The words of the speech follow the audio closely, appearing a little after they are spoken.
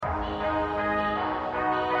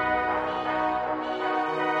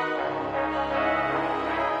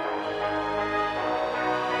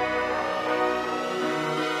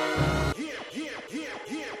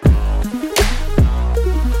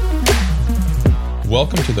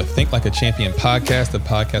Welcome to the Think Like a Champion podcast, the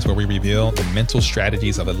podcast where we reveal the mental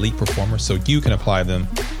strategies of elite performers so you can apply them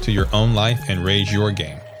to your own life and raise your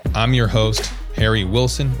game. I'm your host, Harry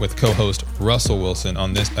Wilson, with co-host Russell Wilson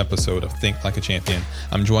on this episode of Think Like a Champion.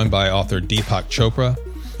 I'm joined by author Deepak Chopra,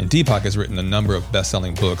 and Deepak has written a number of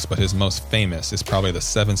best-selling books, but his most famous is probably The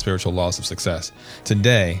 7 Spiritual Laws of Success.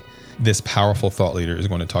 Today, this powerful thought leader is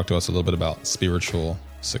going to talk to us a little bit about spiritual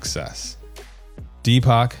success.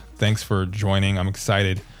 Deepak, thanks for joining. I'm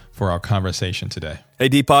excited for our conversation today. Hey,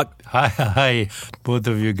 Deepak. Hi, both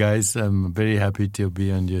of you guys. I'm very happy to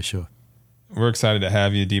be on your show. We're excited to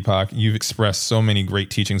have you, Deepak. You've expressed so many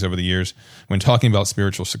great teachings over the years. When talking about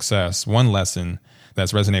spiritual success, one lesson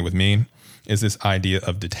that's resonated with me is this idea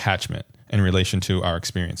of detachment in relation to our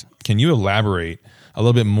experience. Can you elaborate a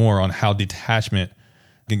little bit more on how detachment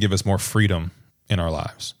can give us more freedom in our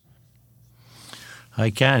lives? I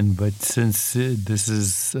can, but since this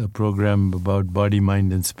is a program about body,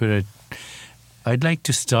 mind, and spirit, I'd like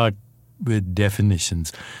to start with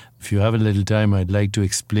definitions. If you have a little time, I'd like to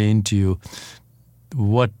explain to you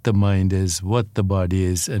what the mind is, what the body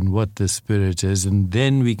is, and what the spirit is. And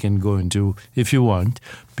then we can go into, if you want,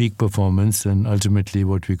 peak performance and ultimately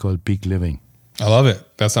what we call peak living. I love it.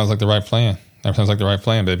 That sounds like the right plan. That sounds like the right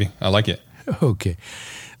plan, baby. I like it. Okay.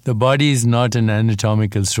 The body is not an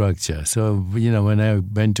anatomical structure. So, when I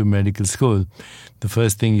went to medical school, the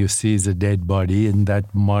first thing you see is a dead body, and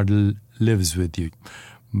that model lives with you.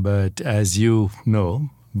 But as you know,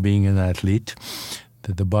 being an athlete,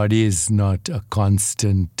 that the body is not a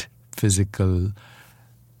constant physical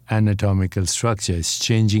anatomical structure. It's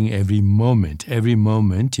changing every moment. Every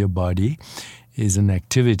moment, your body is an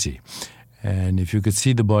activity. And if you could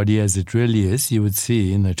see the body as it really is, you would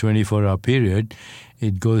see in a 24-hour period,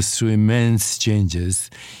 it goes through immense changes.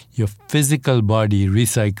 Your physical body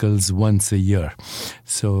recycles once a year.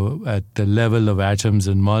 So at the level of atoms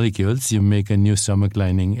and molecules, you make a new stomach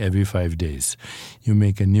lining every 5 days. You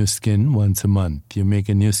make a new skin once a month. You make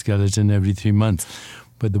a new skeleton every 3 months.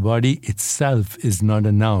 But the body itself is not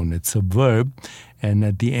a noun. It's a verb. And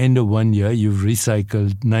at the end of 1 year, you've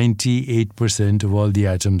recycled 98% of all the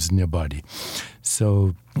atoms in your body.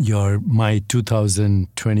 So my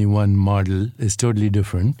 2021 model is totally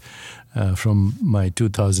different from my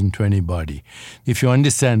 2020 body. If you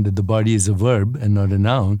understand that the body is a verb and not a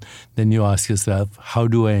noun, then you ask yourself, how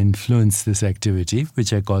do I influence this activity,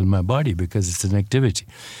 which I call my body because it's an activity.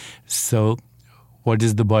 So what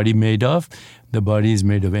is the body made of? The body is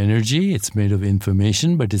made of energy, it's made of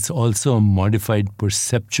information, but it's also a modified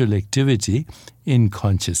perceptual activity in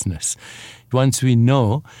consciousness. Once we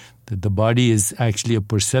know that the body is actually a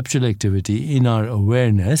perceptual activity in our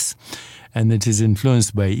awareness, and it is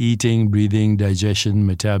influenced by eating, breathing, digestion,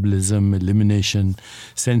 metabolism, elimination,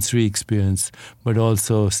 sensory experience, but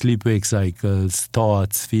also sleep-wake cycles,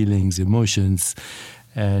 thoughts, feelings, emotions,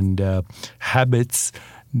 and habits,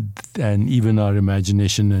 and even our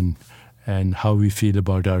imagination and how we feel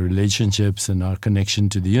about our relationships and our connection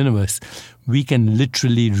to the universe, we can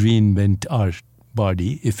literally reinvent our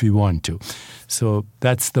body if we want to. So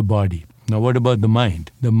that's the body. Now, what about the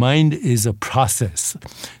mind? The mind is a process.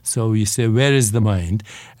 So you say, where is the mind?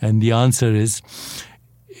 And the answer is,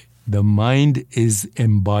 the mind is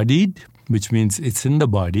embodied, which means it's in the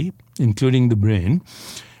body, including the brain.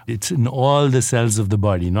 It's in all the cells of the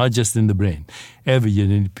body, not just in the brain.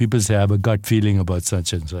 People say, I have a gut feeling about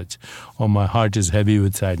such and such, or my heart is heavy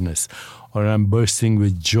with sadness, or I'm bursting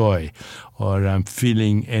with joy, or I'm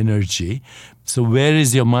feeling energy. So where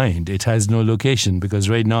is your mind? It has no location, because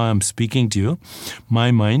right now I'm speaking to you. My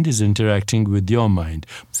mind is interacting with your mind.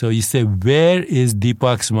 So you say, where is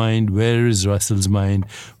Deepak's mind? Where is Russell's mind?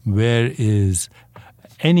 Where is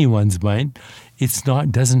anyone's mind?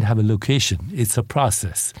 Doesn't have a location. It's a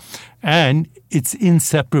process. And it's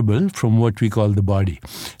inseparable from what we call the body.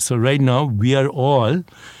 So right now, we are all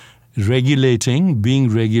being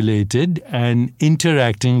regulated and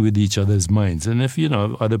interacting with each other's minds. And if,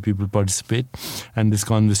 other people participate and this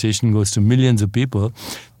conversation goes to millions of people,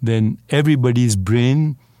 then everybody's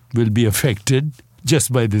brain will be affected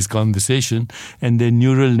just by this conversation, and their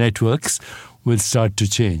neural networks will start to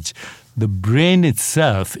change. The brain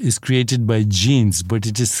itself is created by genes, but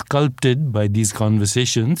it is sculpted by these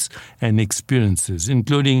conversations and experiences,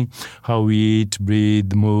 including how we eat,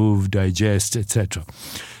 breathe, move, digest, etc.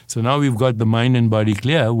 So now we've got the mind and body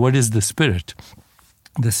clear. What is the spirit?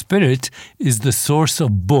 The spirit is the source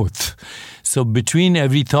of both. So between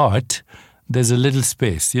every thought, there's a little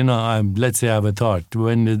space. Let's say I have a thought.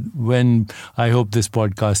 When I hope this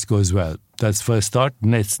podcast goes well. That's first thought.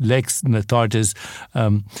 Next thought is,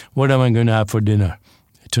 what am I going to have for dinner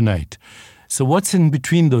tonight? So what's in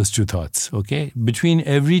between those two thoughts? Okay, between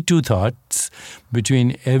every two thoughts,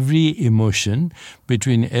 between every emotion,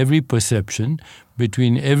 between every perception,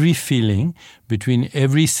 between every feeling, between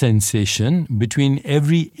every sensation, between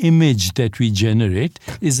every image that we generate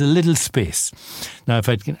is a little space. Now, if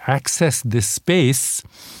I can access this space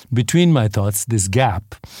between my thoughts, this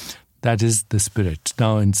gap, that is the spirit.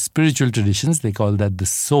 Now, in spiritual traditions, they call that the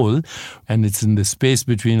soul, and it's in the space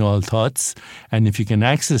between all thoughts. And if you can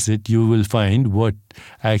access it, you will find what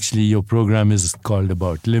actually your program is called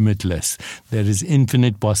about, limitless. There is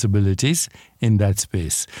infinite possibilities in that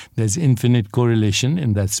space. There's infinite correlation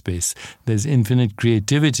in that space. There's infinite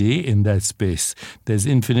creativity in that space. There's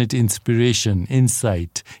infinite inspiration,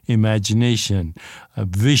 insight, imagination,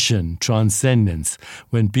 vision, transcendence.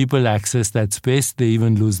 When people access that space, they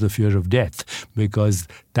even lose the fear of death, because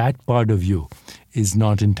that part of you is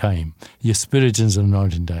not in time. Your spirits are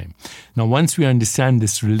not in time. Now, once we understand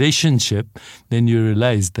this relationship, then you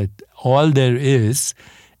realize that all there is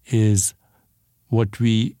what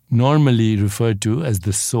we normally refer to as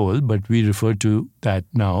the soul, but we refer to that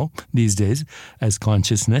now, these days, as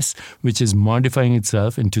consciousness, which is modifying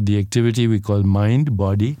itself into the activity we call mind,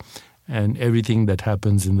 body, and everything that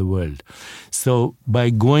happens in the world. So by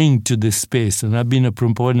going to this space, and I've been a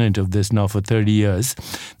proponent of this now for 30 years,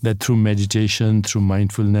 that through meditation, through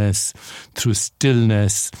mindfulness, through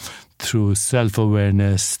stillness, through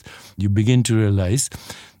self-awareness, you begin to realize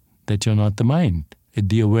that you're not the mind.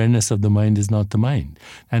 The awareness of the mind is not the mind.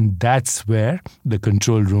 And that's where the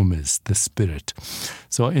control room is, the spirit.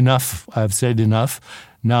 So enough, I've said enough.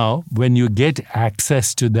 Now, when you get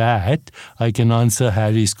access to that, I can answer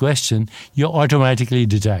Harry's question. You're automatically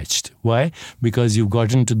detached. Why? Because you've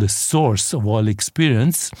gotten to the source of all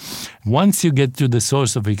experience. Once you get to the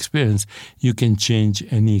source of experience, you can change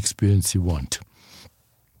any experience you want,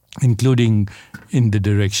 including in the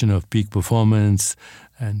direction of peak performance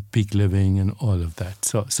and peak living and all of that.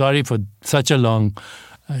 So sorry for such a long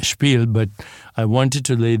spiel, but I wanted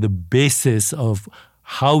to lay the basis of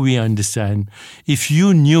how we understand. If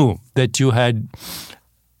you knew that you had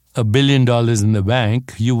 $1 billion in the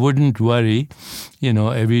bank, you wouldn't worry,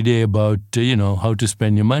 every day about, how to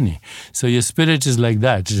spend your money. So your spirit is like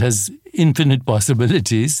that. It has infinite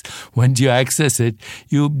possibilities. Once you access it,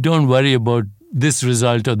 you don't worry about this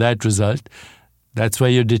result or that result. That's why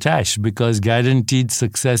you're detached, because guaranteed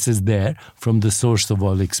success is there from the source of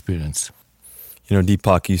all experience.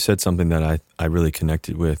 Deepak, you said something that I really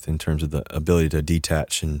connected with in terms of the ability to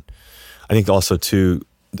detach. And I think also to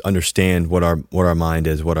understand what our mind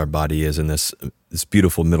is, what our body is, and this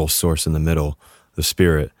beautiful middle source in the middle, the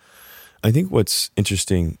spirit. I think what's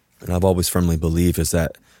interesting, and I've always firmly believed, is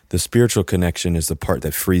that the spiritual connection is the part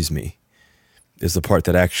that frees me, is the part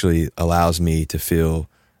that actually allows me to feel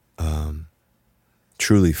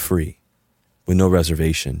truly free, with no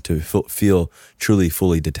reservation, to feel truly,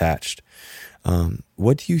 fully detached.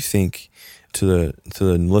 What do you think, to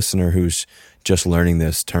the listener who's just learning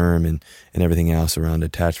this term and everything else around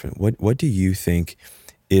attachment, what do you think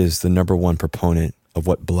is the number one proponent of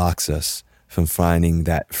what blocks us from finding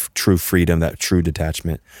that true freedom, that true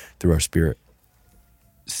detachment through our spirit?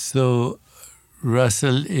 So,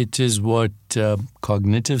 Russell, it is what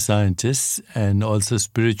cognitive scientists and also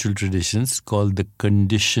spiritual traditions call the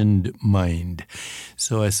conditioned mind.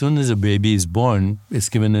 So as soon as a baby is born, it's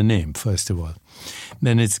given a name, first of all.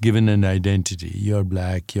 Then it's given an identity. You're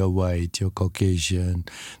black, you're white, you're Caucasian.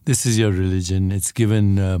 This is your religion. It's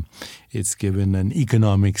given an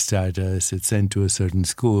economic status. It's sent to a certain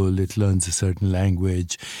school. It learns a certain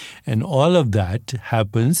language. And all of that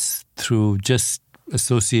happens through just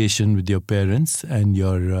association with your parents and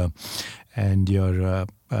your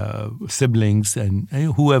siblings and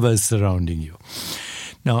whoever is surrounding you.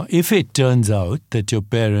 Now, if it turns out that your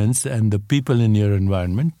parents and the people in your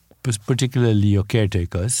environment, particularly your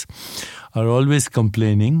caretakers, are always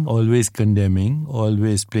complaining, always condemning,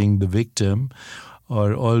 always playing the victim,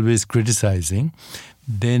 or always criticizing,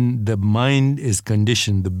 then the mind is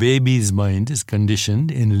conditioned, the baby's mind is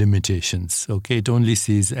conditioned in limitations. Okay, it only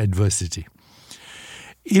sees adversity.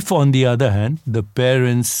 If, on the other hand, the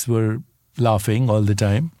parents were laughing all the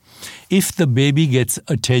time, if the baby gets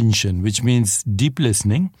attention, which means deep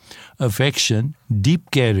listening, affection,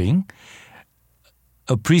 deep caring,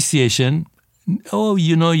 appreciation, oh,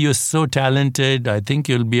 you're so talented, I think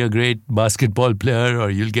you'll be a great basketball player,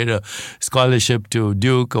 or you'll get a scholarship to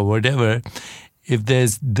Duke or whatever. If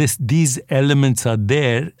these elements are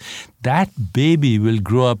there, that baby will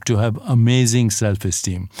grow up to have amazing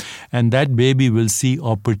self-esteem. And that baby will see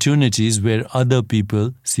opportunities where other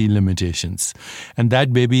people see limitations. And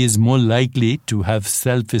that baby is more likely to have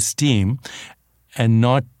self-esteem and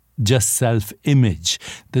not just self-image.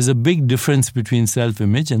 There's a big difference between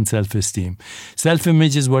self-image and self-esteem.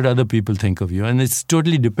 Self-image is what other people think of you, and it's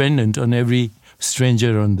totally dependent on every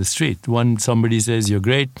stranger on the street. Somebody says you're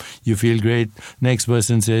great, you feel great. Next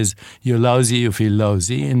person says you're lousy, you feel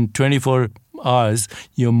lousy. In 24 hours,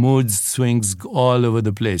 your mood swings all over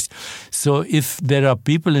the place. So if there are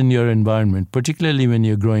people in your environment, particularly when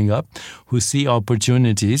you're growing up, who see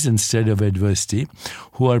opportunities instead of adversity,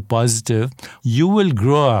 who are positive, you will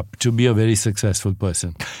grow up to be a very successful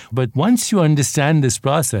person. But once you understand this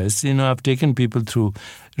process, I've taken people through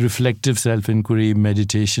reflective self-inquiry,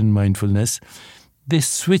 meditation, mindfulness. They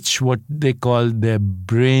switch what they call their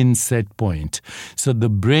brain set point. So the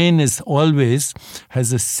brain always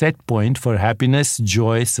has a set point for happiness,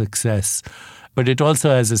 joy, success. But it also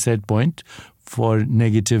has a set point for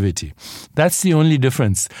negativity. That's the only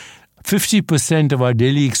difference. 50% of our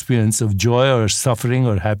daily experience of joy or suffering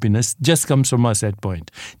or happiness just comes from our set point.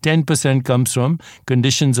 10% comes from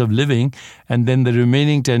conditions of living, and then the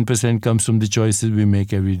remaining 10% comes from the choices we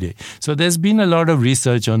make every day. So there's been a lot of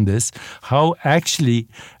research on this, how actually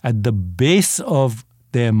at the base of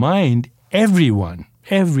their mind, everyone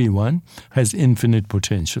has infinite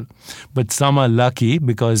potential. But some are lucky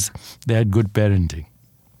because they had good parenting.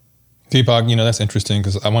 Deepak, that's interesting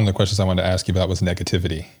because one of the questions I wanted to ask you about was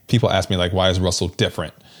negativity. People ask me, why is Russell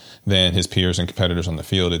different than his peers and competitors on the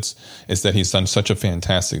field? It's that he's done such a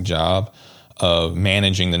fantastic job of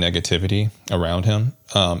managing the negativity around him,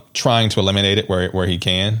 trying to eliminate it where he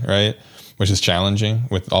can, right? Which is challenging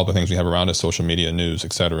with all the things we have around us, social media, news,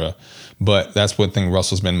 et cetera. But that's one thing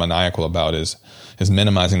Russell's been maniacal about is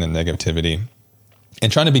minimizing the negativity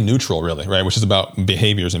and trying to be neutral, really, right? Which is about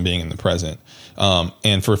behaviors and being in the present.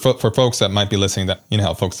 And for folks that might be listening, that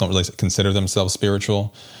how folks don't really consider themselves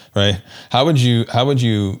spiritual, right? How does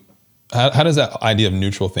that idea of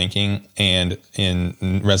neutral thinking and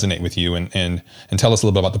resonate with you? And tell us a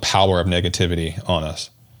little bit about the power of negativity on us.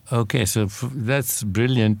 Okay, so that's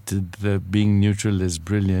brilliant. The being neutral is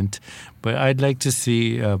brilliant, but I'd like to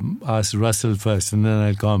ask Russell first, and then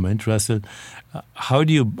I'll comment. Russell, how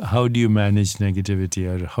do you manage negativity,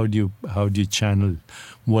 or how do you channel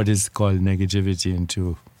what is called negativity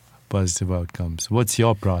into positive outcomes? What's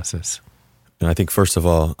your process? And I think, first of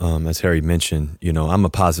all, as Harry mentioned, I'm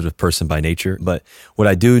a positive person by nature, but what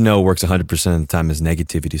I do know works 100% of the time is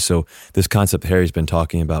negativity. So this concept Harry's been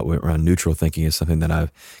talking about around neutral thinking is something that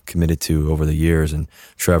I've committed to over the years. And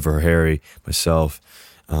Trevor, Harry, myself,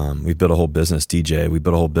 we built a whole business, DJ, we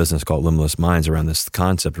built a whole business called Limitless Minds around this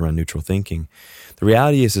concept around neutral thinking. The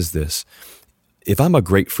reality is this: if I'm a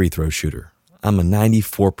great free throw shooter, I'm a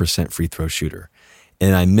 94% free throw shooter,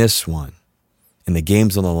 and I miss one, and the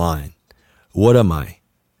game's on the line, what am I?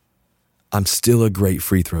 I'm still a great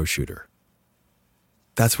free throw shooter.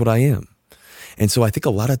 That's what I am. And so I think a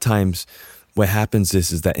lot of times what happens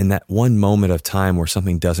is that in that one moment of time where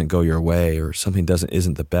something doesn't go your way, or something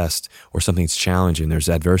isn't the best, or something's challenging, there's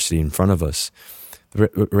adversity in front of us, the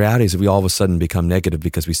reality is that we all of a sudden become negative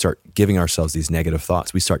because we start giving ourselves these negative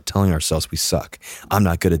thoughts. We start telling ourselves we suck. I'm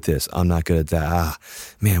not good at this. I'm not good at that.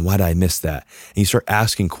 Man, why did I miss that? And you start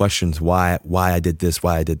asking questions, why I did this,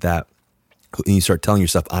 why I did that. And you start telling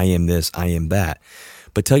yourself, I am this, I am that.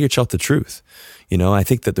 But tell yourself the truth. I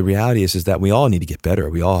think that the reality is that we all need to get better.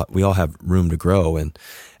 We all have room to grow.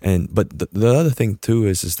 But the other thing too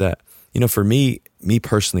is that, for me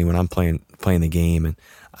personally, when I'm playing the game, and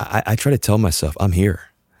I try to tell myself, I'm here.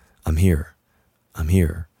 I'm here. I'm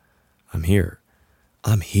here. I'm here.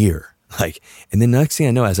 I'm here. And then the next thing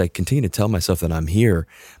I know, as I continue to tell myself that I'm here,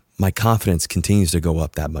 my confidence continues to go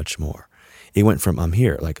up that much more. It went from I'm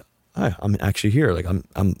here, hi, I'm actually here.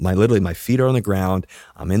 Literally my feet are on the ground.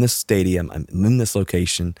 I'm in this stadium. I'm in this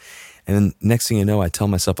location. And then next thing you know, I tell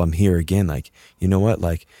myself I'm here again. You know what?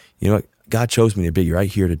 God chose me to be right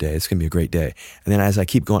here today. It's going to be a great day. And then as I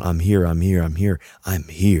keep going, I'm here.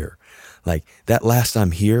 That last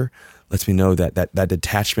I'm here lets me know that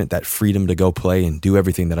detachment, that freedom to go play and do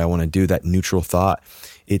everything that I want to do, that neutral thought.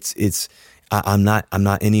 I'm not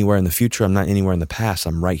anywhere in the future. I'm not anywhere in the past.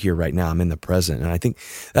 I'm right here, right now. I'm in the present. And I think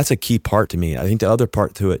that's a key part to me. I think the other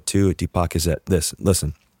part to it too, Deepak, is that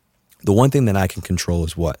listen, the one thing that I can control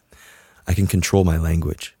is what? I can control my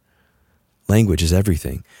language. Language is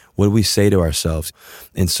everything. What do we say to ourselves?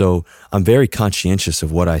 And so I'm very conscientious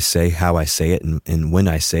of what I say, how I say it, and when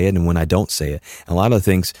I say it, and when I don't say it. And a lot of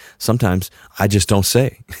things, sometimes I just don't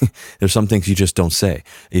say. There's some things you just don't say.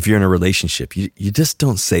 If you're in a relationship, you just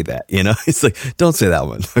don't say that. It's don't say that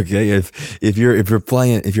one. Okay. If you're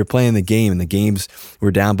playing the game and the game's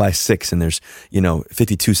we're down by 6 and there's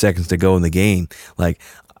 52 seconds to go in the game,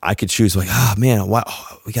 I could choose like, man, wow,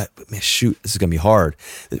 shoot, this is gonna be hard.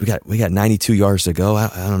 We got 92 yards to go. I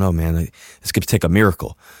don't know, man. It's gonna take a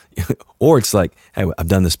miracle. Or it's like, hey, I've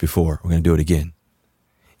done this before. We're gonna do it again.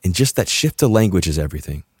 And just that shift of language is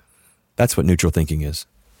everything. That's what neutral thinking is.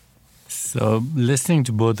 So listening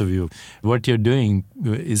to both of you, what you're doing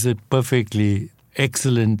is a perfectly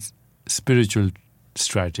excellent spiritual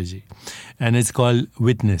strategy. And it's called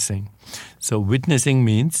witnessing. So witnessing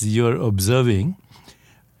means you're observing,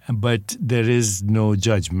 but there is no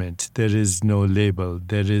judgment. There is no label.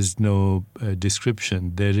 There is no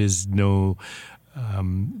description. There is no,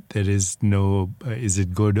 is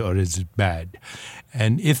it good or is it bad?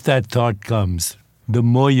 And if that thought comes, the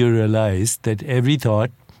more you realize that every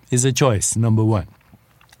thought is a choice, number one.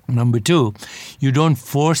 Number two, you don't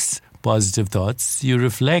force positive thoughts. You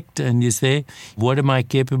reflect and you say, what am I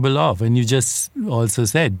capable of? And you just also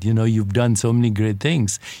said, you've done so many great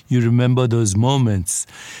things. You remember those moments.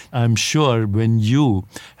 I'm sure when you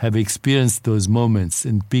have experienced those moments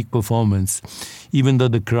in peak performance, even though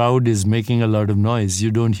the crowd is making a lot of noise,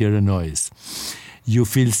 you don't hear a noise. You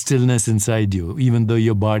feel stillness inside you, even though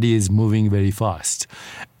your body is moving very fast.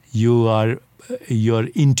 You're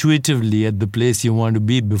intuitively at the place you want to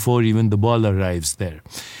be before even the ball arrives there.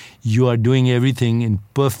 You are doing everything in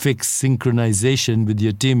perfect synchronization with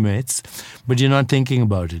your teammates, but you're not thinking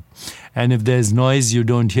about it. And if there's noise, you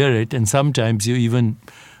don't hear it. And sometimes you even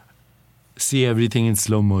see everything in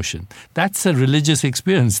slow motion. That's a religious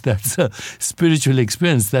experience. That's a spiritual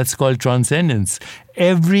experience. That's called transcendence.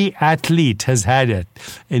 Every athlete has had it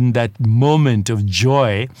in that moment of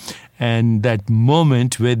joy and that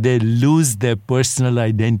moment where they lose their personal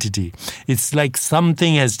identity. It's like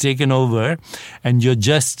something has taken over and you're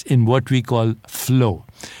just in what we call flow.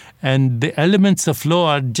 And the elements of flow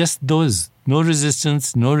are just those. No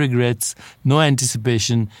resistance, no regrets, no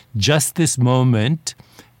anticipation, just this moment,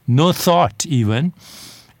 no thought even,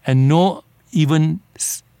 and no even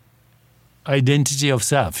identity of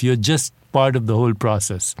self. You're just part of the whole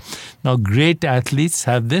process. Now, great athletes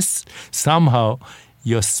have this. Somehow,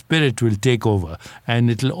 your spirit will take over and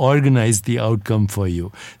it'll organize the outcome for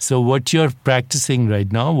you. So what you're practicing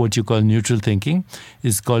right now, what you call neutral thinking,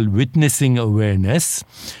 is called witnessing awareness,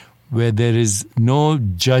 where there is no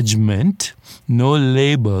judgment, no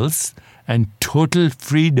labels, and total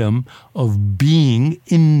freedom of being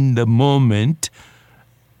in the moment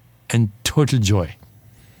and total joy.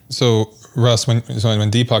 So, Russ, when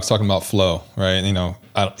Deepak's talking about flow, right?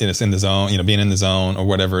 It's in the zone, being in the zone or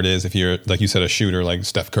whatever it is. If you're, like you said, a shooter like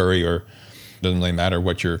Steph Curry, or doesn't really matter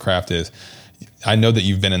what your craft is. I know that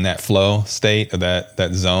you've been in that flow state of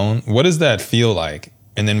that zone. What does that feel like?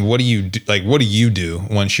 And then what do you do? Like, what do you do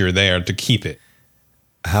once you're there to keep it?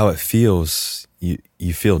 How it feels,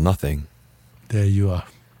 you feel nothing. There you are.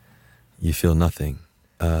 You feel nothing.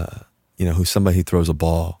 Who's somebody who throws a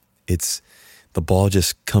ball? The ball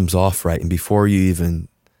just comes off right, and before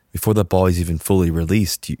the ball is even fully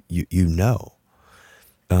released, you know.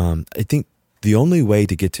 I think the only way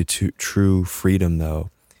to get to true freedom, though,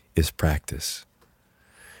 is practice.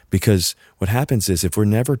 Because what happens is, if we're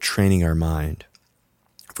never training our mind,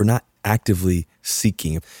 if we're not actively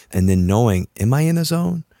seeking and then knowing, am I in the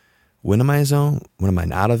zone? When am I in zone? When am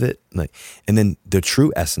I out of it? And then the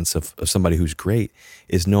true essence of somebody who's great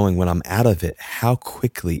is knowing when I'm out of it, how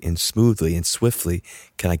quickly and smoothly and swiftly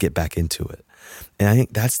can I get back into it? And I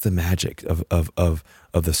think that's the magic of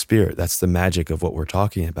the spirit. That's the magic of what we're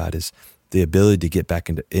talking about, is the ability to get back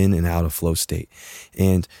in and out of flow state.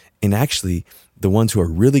 And actually, the ones who are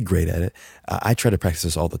really great at it, I try to practice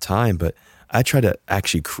this all the time, but I try to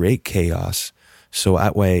actually create chaos. So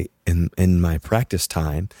that way, in my practice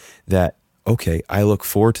time, that, okay, I look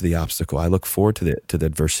forward to the obstacle. I look forward to the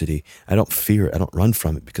adversity. I don't fear it. I don't run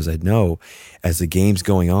from it, because I know as the game's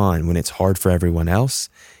going on, when it's hard for everyone else,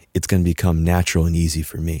 it's going to become natural and easy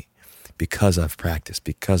for me, because I've practiced,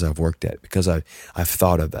 because I've worked at it, because I've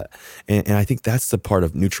thought of that. And I think that's the part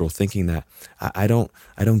of neutral thinking, that I don't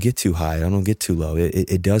get too high. I don't get too low.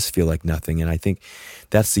 It does feel like nothing. And I think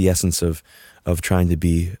that's the essence of trying to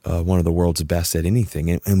be one of the world's best at anything.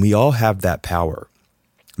 And we all have that power,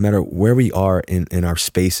 no matter where we are in our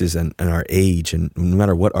spaces and our age, and no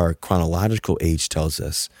matter what our chronological age tells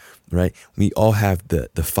us, right? We all have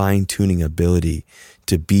the fine-tuning ability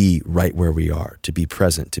to be right where we are, to be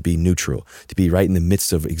present, to be neutral, to be right in the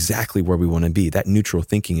midst of exactly where we want to be. That neutral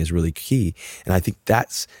thinking is really key. And I think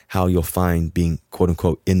that's how you'll find being, quote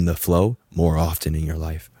unquote, in the flow more often in your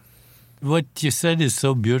life. What you said is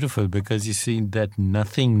so beautiful, because you see that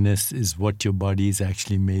nothingness is what your body is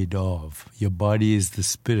actually made of. Your body is the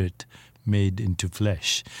spirit made into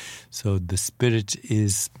flesh. So the spirit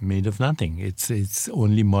is made of nothing. It's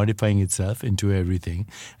only modifying itself into everything.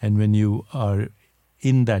 And when you are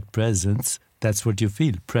in that presence, that's what you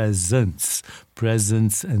feel. Presence.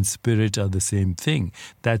 Presence and spirit are the same thing.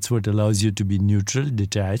 That's what allows you to be neutral,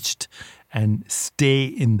 detached, and stay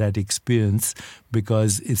in that experience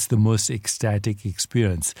because it's the most ecstatic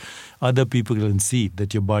experience. Other people can see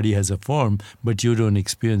that your body has a form, but you don't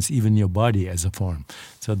experience even your body as a form.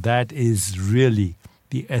 So that is really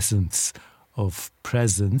the essence of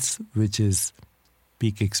presence, which is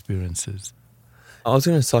peak experiences. I was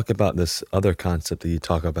going to talk about this other concept that you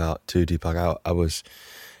talk about too, Deepak. I was,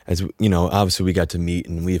 as you know, obviously we got to meet,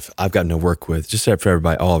 and I've gotten to work with, just for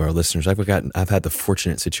everybody, all of our listeners. I've had the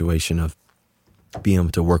fortunate situation of being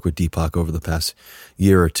able to work with Deepak over the past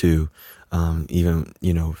year or two, even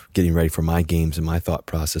getting ready for my games and my thought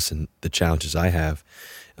process and the challenges I have,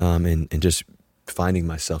 and just finding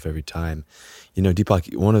myself every time.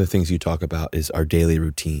 Deepak, one of the things you talk about is our daily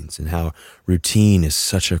routines and how routine is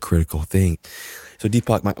such a critical thing. So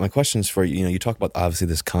Deepak, my question is for you. You talk about obviously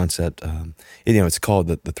this concept. It's called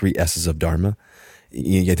the 3 S's of Dharma.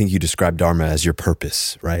 I think you describe Dharma as your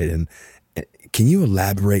purpose, right? And can you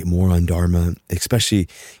elaborate more on Dharma, especially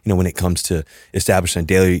when it comes to establishing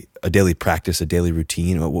a daily practice, a daily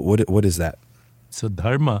routine? What is that? So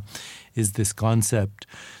Dharma is this concept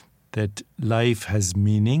that life has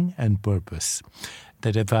meaning and purpose.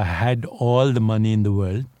 That if I had all the money in the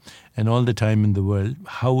world and all the time in the world,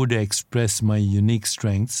 how would I express my unique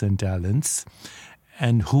strengths and talents,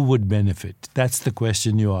 and who would benefit? That's the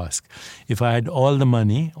question you ask. If I had all the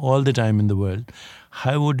money, all the time in the world,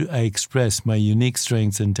 how would I express my unique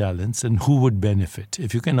strengths and talents, and who would benefit?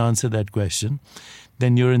 If you can answer that question,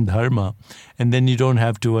 then you're in Dharma, and then you don't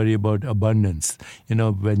have to worry about abundance.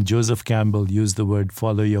 When Joseph Campbell used the word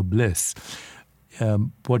follow your bliss,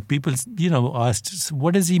 what people, asked,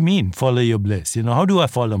 what does he mean, follow your bliss? How do I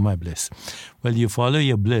follow my bliss? Well, you follow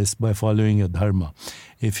your bliss by following your Dharma.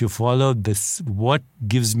 If you follow this, what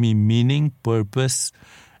gives me meaning, purpose,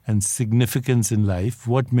 and significance in life,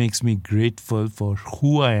 what makes me grateful for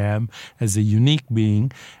who I am as a unique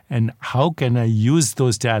being, and how can I use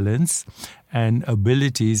those talents and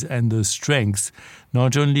abilities and those strengths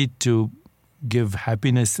not only to give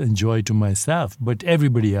happiness and joy to myself, but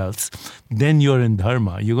everybody else, then you're in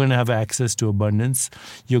Dharma. You're going to have access to abundance,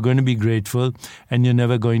 you're going to be grateful, and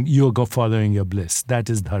you're following your bliss.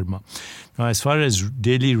 That is Dharma. Now, as far as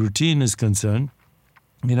daily routine is concerned,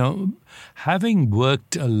 having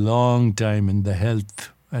worked a long time in the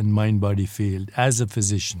health and mind-body field as a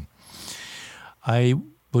physician, I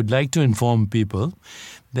would like to inform people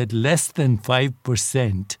that less than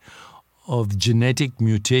 5% of genetic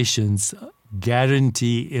mutations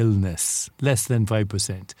guarantee illness. Less than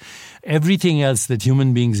 5%. Everything else that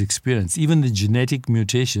human beings experience, even the genetic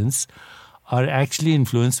mutations, are actually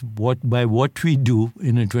influenced by what we do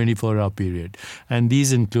in a 24-hour period. And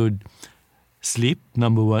these include sleep,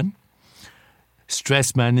 number 1,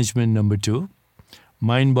 stress management, number 2,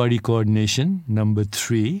 mind-body coordination, number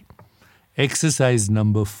 3, exercise,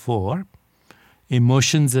 number 4,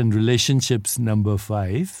 emotions and relationships, number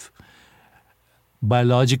 5,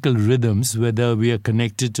 biological rhythms, whether we are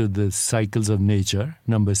connected to the cycles of nature,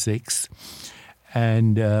 number 6,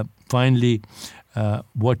 and finally,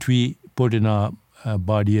 what we put in our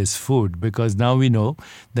body as food, because now we know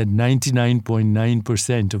that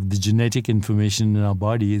 99.9% of the genetic information in our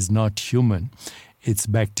body is not human, it's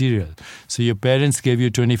bacterial. So your parents gave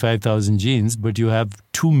you 25,000 genes, but you have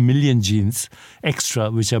 2 million genes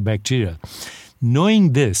extra which are bacterial.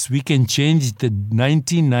 Knowing this, we can change the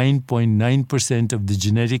 99.9% of the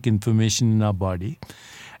genetic information in our body,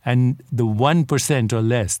 and the 1% or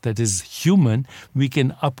less that is human, we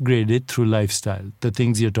can upgrade it through lifestyle, the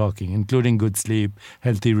things you're talking, including good sleep,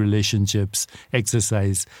 healthy relationships,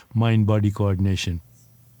 exercise, mind-body coordination.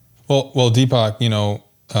 Well, Deepak,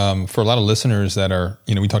 for a lot of listeners that are,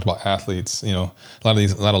 we talked about athletes, a lot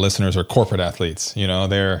of listeners are corporate athletes,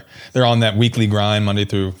 they're on that weekly grind, Monday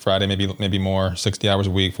through Friday, maybe more, 60 hours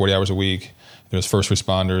a week, 40 hours a week. There's first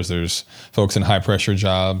responders, there's folks in high pressure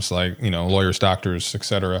jobs like, lawyers, doctors, et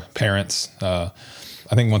cetera, parents. I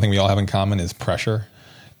think one thing we all have in common is pressure.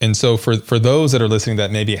 And so for those that are listening that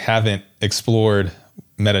maybe haven't explored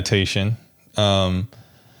meditation, how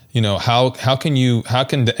can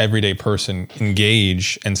the everyday person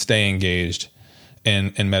engage and stay engaged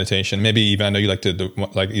in meditation? Maybe even, I know you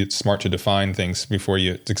it's smart to define things before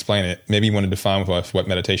you explain it. Maybe you want to define with us what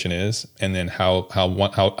meditation is, and then how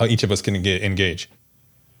each of us can engage.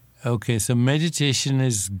 Okay, so meditation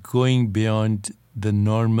is going beyond the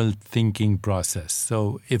normal thinking process.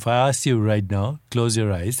 So if I asked you right now, close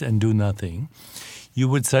your eyes and do nothing, you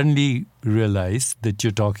would suddenly realize that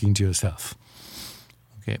you're talking to yourself.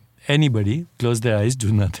 Okay. Anybody, close their eyes,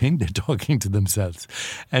 do nothing, they're talking to themselves.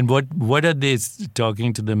 And what are they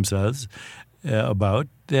talking to themselves about?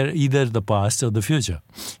 They're either the past or the future.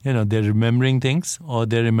 They're remembering things or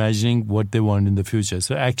they're imagining what they want in the future.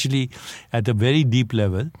 So actually, at a very deep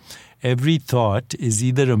level, every thought is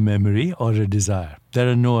either a memory or a desire. There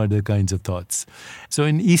are no other kinds of thoughts. So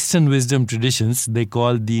in Eastern wisdom traditions, they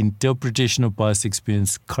call the interpretation of past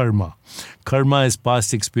experience karma. Karma is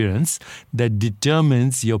past experience that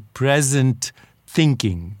determines your present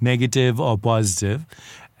thinking, negative or positive.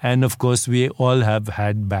 And of course, we all have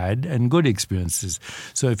had bad and good experiences.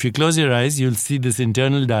 So if you close your eyes, you'll see this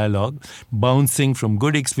internal dialogue bouncing from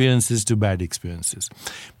good experiences to bad experiences.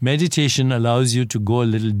 Meditation allows you to go a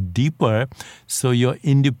little deeper so you're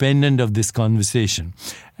independent of this conversation.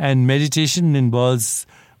 And meditation involves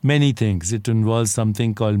many things. It involves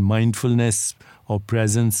something called mindfulness or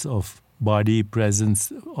presence of body,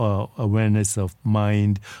 presence or awareness of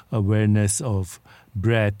mind, awareness of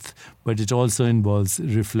breath, but it also involves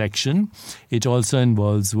reflection. It also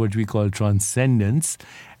involves what we call transcendence.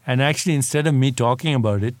 And actually, instead of me talking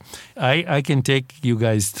about it, I can take you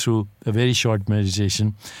guys through a very short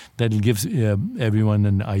meditation that will give everyone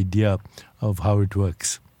an idea of how it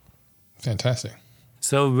works. Fantastic.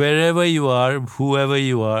 So wherever you are, whoever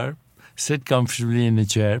you are, sit comfortably in a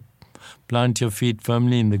chair, plant your feet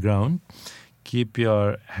firmly in the ground, keep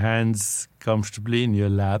your hands comfortably in your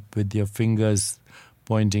lap with your fingers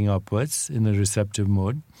pointing upwards in a receptive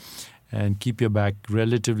mode, and keep your back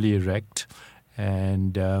relatively erect,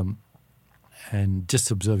 and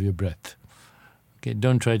just observe your breath. Okay,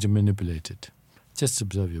 don't try to manipulate it. Just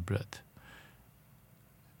observe your breath.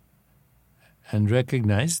 And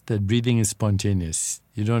recognize that breathing is spontaneous.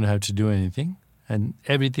 You don't have to do anything. And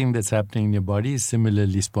everything that's happening in your body is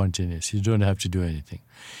similarly spontaneous. You don't have to do anything.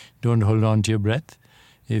 Don't hold on to your breath.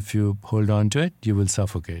 If you hold on to it, you will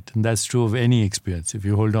suffocate. And that's true of any experience. If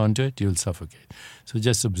you hold on to it, you will suffocate. So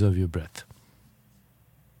just observe your breath.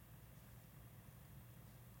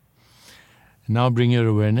 Now bring your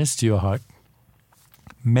awareness to your heart.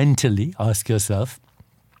 Mentally ask yourself,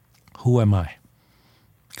 who am I?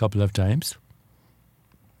 A couple of times.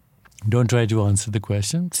 Don't try to answer the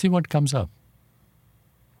question. See what comes up.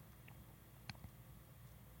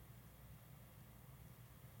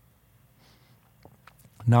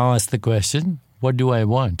 Now ask the question, what do I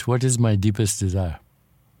want? What is my deepest desire?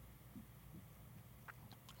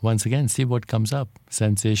 Once again, see what comes up.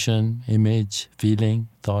 Sensation, image, feeling,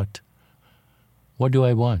 thought. What do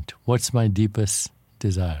I want? What's my deepest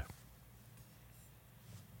desire?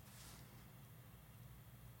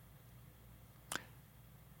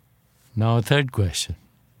 Now a third question.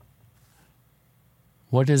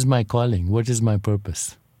 What is my calling? What is my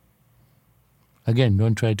purpose? Again,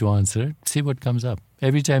 don't try to answer it. See what comes up.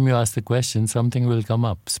 Every time you ask the question, something will come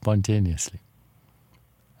up spontaneously.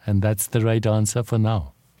 And that's the right answer for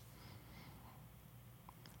now.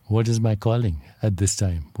 What is my calling at this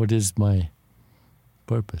time? What is my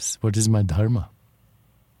purpose? What is my dharma?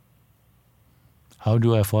 How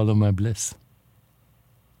do I follow my bliss?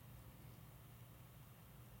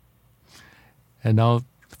 And now,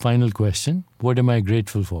 final question. What am I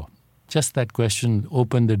grateful for? Just that question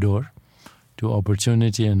opened the door to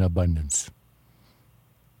opportunity and abundance.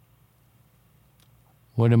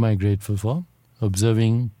 What am I grateful for?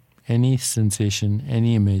 Observing any sensation,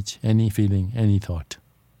 any image, any feeling, any thought.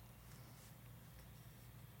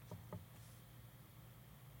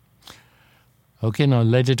 Okay, now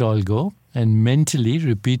let it all go and mentally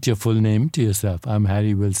repeat your full name to yourself. I'm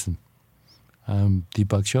Harry Wilson. I'm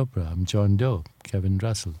Deepak Chopra. I'm John Doe. Kevin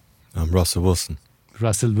Russell. I'm Russell Wilson.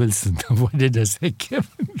 Russell Wilson. What did I say?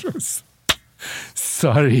 Kevin Russell.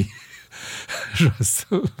 Sorry.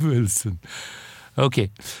 Russell Wilson.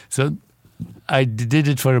 Okay, so I did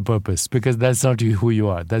it for a purpose because that's not who you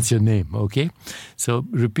are. That's your name, okay? So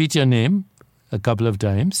repeat your name a couple of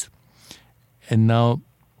times and now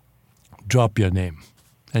drop your name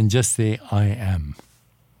and just say, I am.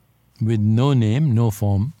 With no name, no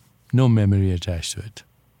form, no memory attached to it.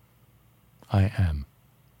 I am.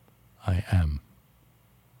 I am.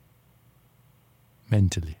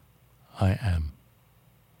 Mentally, I am.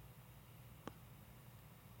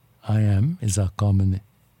 I am is our common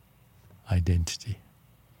identity.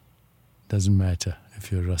 Doesn't matter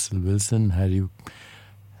if you're Russell Wilson, Harry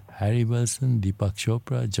Wilson, Deepak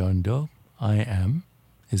Chopra, John Doe. I am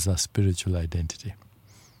is our spiritual identity.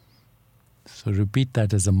 So repeat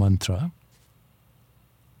that as a mantra.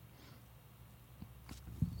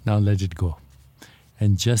 Now let it go.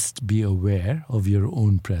 and just be aware of your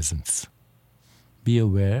own presence. Be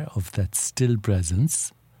aware of that still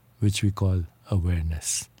presence, which we call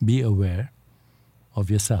awareness. Be aware of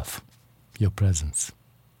yourself, your presence.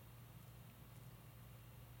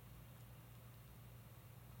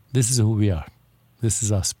 This is who we are. This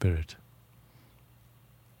is our spirit.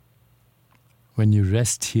 When you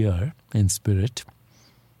rest here in spirit,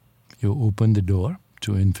 you open the door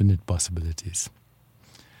to infinite possibilities.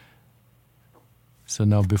 So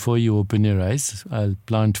now before you open your eyes, I'll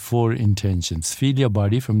plant 4 intentions. Feel your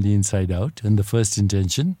body from the inside out. And the first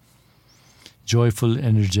intention, joyful,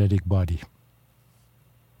 energetic body.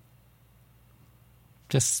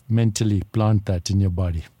 Just mentally plant that in your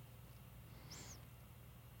body.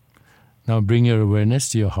 Now bring your awareness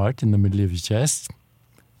to your heart in the middle of your chest.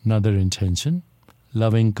 Another intention,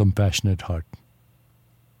 loving, compassionate heart.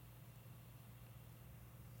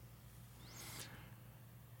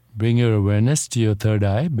 Bring your awareness to your third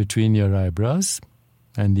eye between your eyebrows,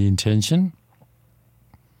 and the intention,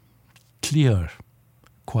 clear,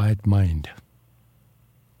 quiet mind.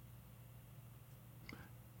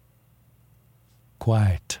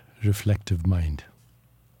 Quiet, reflective mind.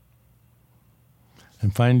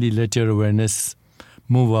 And finally, let your awareness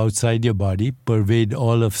move outside your body, pervade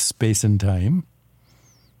all of space and time.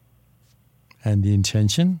 And the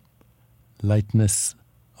intention, lightness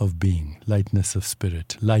of being, lightness of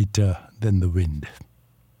spirit, lighter than the wind.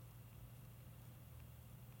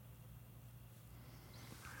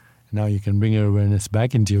 Now you can bring your awareness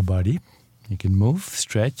back into your body. You can move,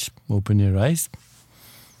 stretch, open your eyes,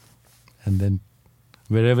 and then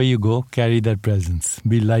wherever you go, carry that presence.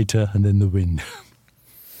 Be lighter than the wind.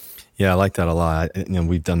 Yeah, I like that a lot.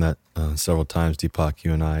 We've done that several times, Deepak,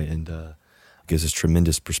 you and I, and it gives us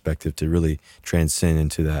tremendous perspective to really transcend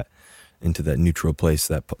into that neutral place,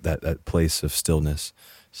 that place of stillness.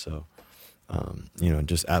 So,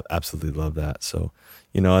 just absolutely love that. So,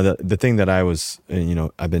 the thing that I was,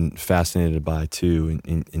 I've been fascinated by too,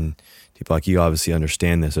 and Deepak, you obviously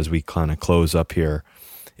understand this as we kind of close up here,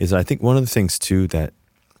 is I think one of the things too that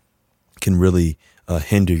can really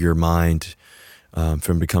hinder your mind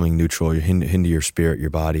from becoming neutral, hinder your spirit, your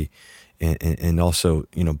body, and also,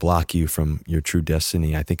 block you from your true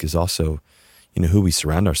destiny, I think is also, who we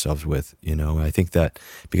surround ourselves with. I think that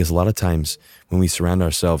because a lot of times when we surround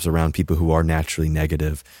ourselves around people who are naturally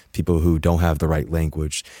negative, people who don't have the right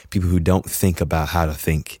language, people who don't think about how to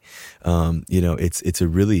think, it's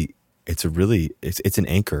an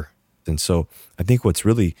anchor. And so I think what's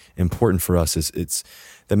really important for us is it's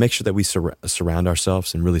that make sure that we surround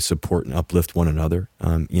ourselves and really support and uplift one another.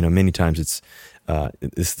 Many times it's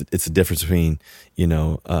the difference between,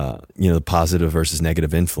 the positive versus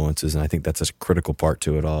negative influences. And I think that's a critical part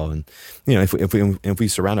to it all. And, if we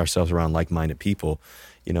surround ourselves around like-minded people,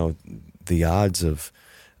 the odds of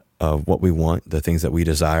what we want, the things that we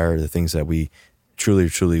desire, the things that we truly,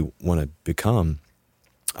 truly want to become,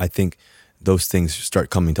 I think those things start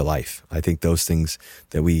coming to life. I think those things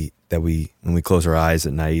that we when we close our eyes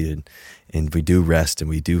at night and we do rest and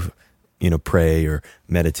we do, pray or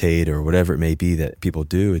meditate or whatever it may be that people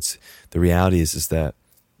do, it's the reality is that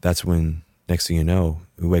that's when next thing you know,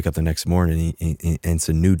 we wake up the next morning and it's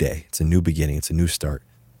a new day. It's a new beginning. It's a new start.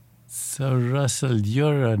 So Russell,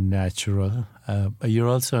 you're a natural. You're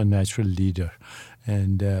also a natural leader.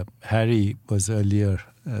 And Harry was earlier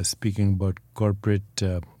speaking about corporate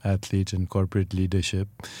athlete and corporate leadership.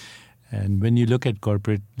 And when you look at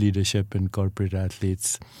corporate leadership and corporate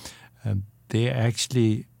athletes,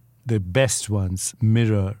 the best ones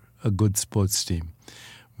mirror a good sports team,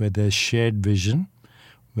 where there's shared vision,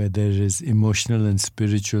 where there is emotional and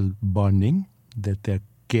spiritual bonding, that they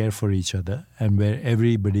care for each other, and where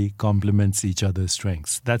everybody complements each other's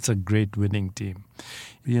strengths. That's a great winning team.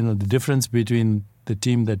 The difference between the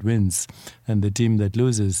team that wins and the team that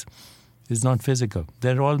loses is not physical.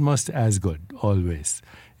 They're almost as good, always.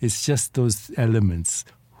 It's just those elements.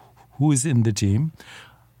 Who's in the team?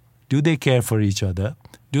 Do they care for each other?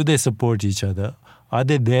 Do they support each other? Are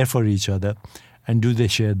they there for each other? And do they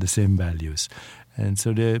share the same values? And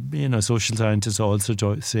so social scientists are also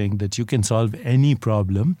saying that you can solve any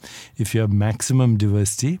problem if you have maximum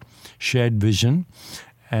diversity, shared vision,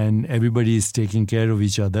 and everybody is taking care of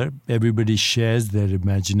each other. Everybody shares their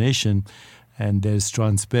imagination, and there's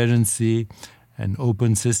transparency and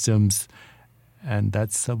open systems, and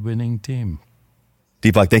that's a winning team.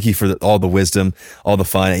 Deepak, thank you for all the wisdom, all the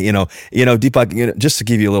fun. Deepak, just to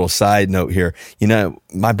give you a little side note here,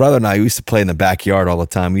 my brother and I used to play in the backyard all the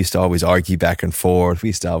time. We used to always argue back and forth. We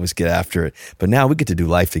used to always get after it. But now we get to do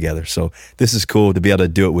life together. So this is cool to be able to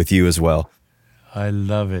do it with you as well. I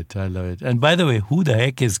love it. And by the way, who the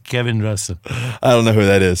heck is Kevin Russell? I don't know who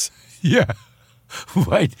that is. Yeah.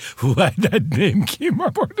 Why that name came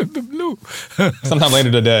up out of the blue? Sometime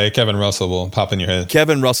later today, Kevin Russell will pop in your head.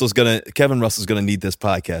 Kevin Russell's gonna need this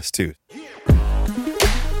podcast too.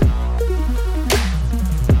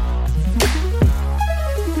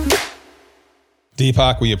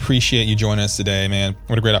 Deepak, we appreciate you joining us today, man.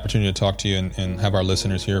 What a great opportunity to talk to you and have our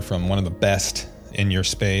listeners hear from one of the best in your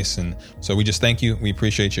space. And so we just thank you. We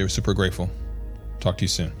appreciate you. We're super grateful. Talk to you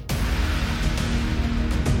soon.